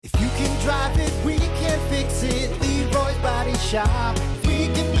drive it, we can fix it. Leroy's Body Shop. We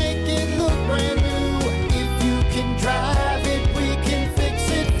can make it look brand new. If you can drive it, we can fix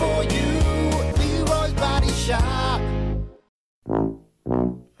it for you. Leroy's Body Shop.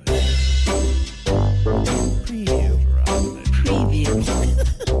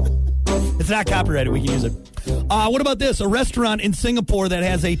 It's not copyrighted. We can use it. What about this? A restaurant in Singapore that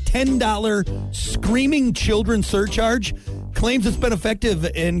has a $10 screaming children surcharge claims it's been effective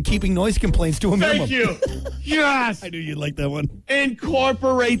in keeping noise complaints to a minimum. Thank you. Yes. I knew you'd like that one.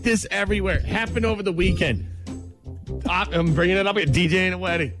 Incorporate this everywhere. Happened over the weekend. I'm bringing it up at DJing a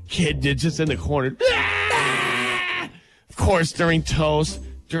wedding. Kid did just in the corner. Of course, during toast,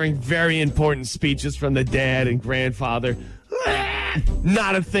 during very important speeches from the dad and grandfather.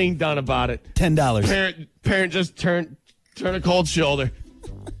 Not a thing done about it. $10. Parent just turn a cold shoulder.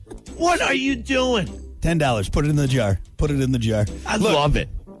 What are you doing? $10. Put it in the jar. Put it in the jar. I love it.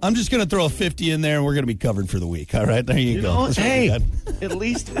 I'm just going to throw a 50 in there, and we're going to be covered for the week. All right, there you go. Hey, at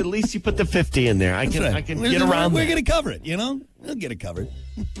least you put the 50 in there. I can get around. We're going to cover it. We'll get it covered.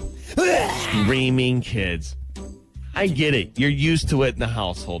 Screaming kids. I get it. You're used to it in the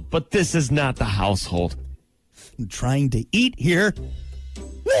household, but this is not the household. I'm trying to eat here.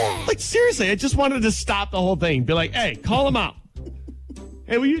 Like, seriously, I just wanted to stop the whole thing. Be like, hey, call him out.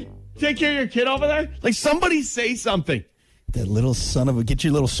 Hey, will you take care of your kid over there? Like, somebody say something. That little son of a... Get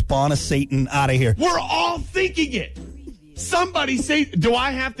your little spawn of Satan out of here. We're all thinking it. Somebody say... Do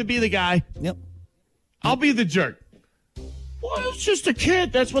I have to be the guy? Yep. I'll be the jerk. Well, it's just a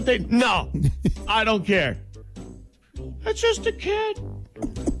kid. That's what they... No. I don't care. It's just a kid.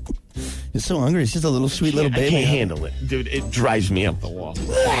 He's so hungry. He's just a little sweet little baby. I can't handle it. Dude, it drives me up the wall.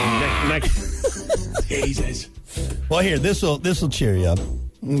 Jesus. Well, here, this will cheer you up.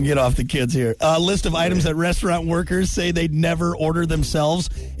 We'll get off the kids here. A list of items that restaurant workers say they'd never order themselves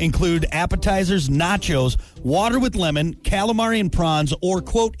include appetizers, nachos, water with lemon, calamari and prawns, or,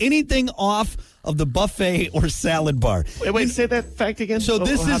 quote, anything off of the buffet or salad bar. Wait, say that fact again? So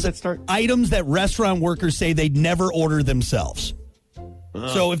this is items that restaurant workers say they'd never order themselves.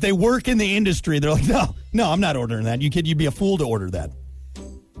 So if they work in the industry, they're like, no, I'm not ordering that. You'd be a fool to order that.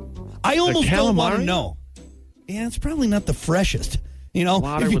 I almost don't want to know. Yeah, it's probably not the freshest.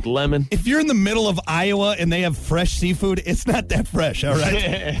 Water with lemon. If you're in the middle of Iowa and they have fresh seafood, it's not that fresh, all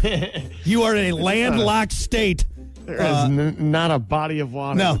right? You are in a landlocked state. There is not a body of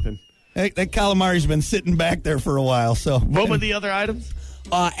water. No. That calamari's been sitting back there for a while. So what were the other items?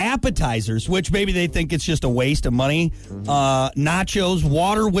 Appetizers, which maybe they think it's just a waste of money. Nachos,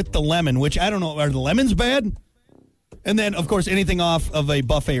 water with the lemon, which I don't know. Are the lemons bad? And then, of course, anything off of a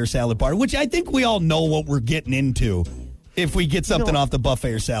buffet or salad bar, which I think we all know what we're getting into if we get something off the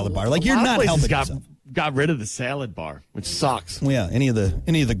buffet or salad bar. Like, you're not helping yourself. Got rid of the salad bar, which sucks. Well, yeah, any of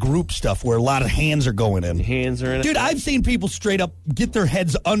the group stuff where a lot of hands are going in. Hands are in it. Dude, I've seen people straight up get their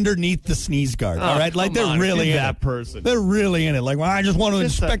heads underneath the sneeze guard. All right, like they're really in that person. They're really in it. Like, well, I just want to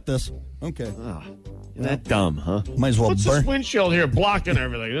inspect this. Okay. You're that dumb, huh? Might as well What's this windshield here blocking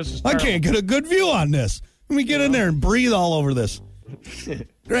everything? This is terrible. I can't get a good view on this. Let me get in there and breathe all over this.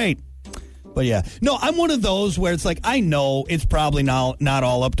 Great. But yeah, no, I'm one of those where it's like, I know it's probably not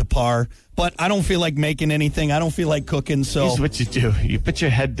all up to par, but I don't feel like making anything. I don't feel like cooking. So here's what you do. You put your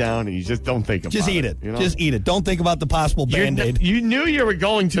head down and you just don't think about it. Just eat it. Just eat it. Don't think about the possible Band-Aid. You knew you were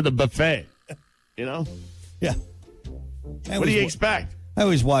going to the buffet, Yeah. What do you expect? I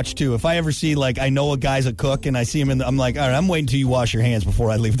always watch, too. If I ever see, like, I know a guy's a cook and I see him I'm like, all right, I'm waiting until you wash your hands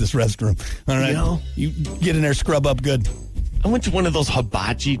before I leave this restroom. All right? You get in there, scrub up good. I went to one of those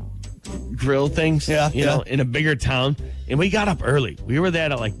hibachi grill things, in a bigger town, and we got up early. We were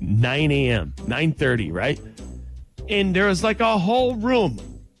there at like 9 a.m., 9:30, right? And there was like a whole room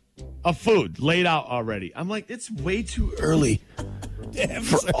of food laid out already. I'm like, it's way too early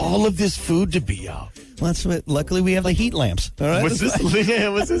for all of this food to be out. Well, luckily we have the heat lamps. All right. Was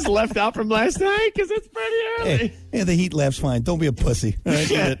this left out from last night? Because it's pretty early. Hey, the heat lamp's fine. Don't be a pussy. All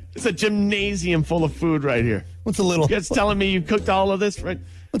right, it's a gymnasium full of food right here. What's a little? You guys telling me you cooked all of this, right?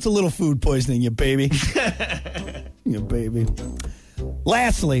 What's a little food poisoning, you baby? You baby.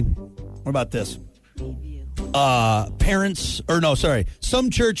 Lastly, what about this? Some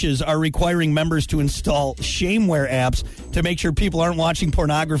churches are requiring members to install shameware apps to make sure people aren't watching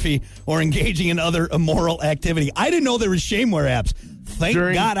pornography or engaging in other immoral activity. I didn't know there was shameware apps. Thank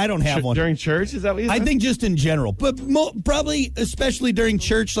God I don't have one. During church? Is that what you said? I think just in general. But probably especially during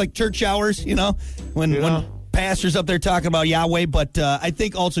church, like church hours, when pastors up there talking about Yahweh. But I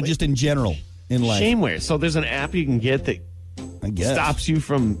think also just in general in life. Shameware. So there's an app you can get that stops you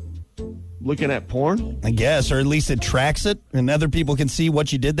from looking at porn? I guess, or at least it tracks it, and other people can see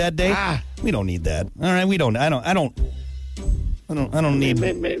what you did that day. We don't need that. All right, we don't. I don't need.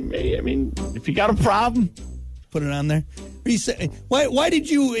 I mean, if you got a problem, put it on there. Why did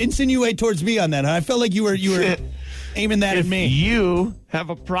you insinuate towards me on that? I felt like you were aiming that at me. If you have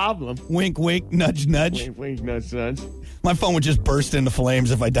a problem, wink, wink, nudge, nudge. Wink, wink, nudge, nudge. My phone would just burst into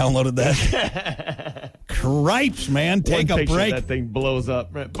flames if I downloaded that. Cripes, man. Take a break. That thing blows up.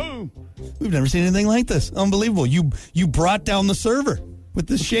 Right? Boom. We've never seen anything like this. Unbelievable. You brought down the server with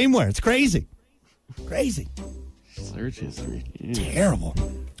this shameware. It's crazy. Crazy. Search history. Terrible.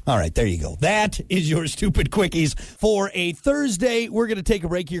 All right, there you go. That is your Stupid Quickies for a Thursday. We're going to take a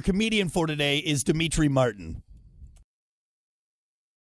break. Your comedian for today is Dimitri Martin.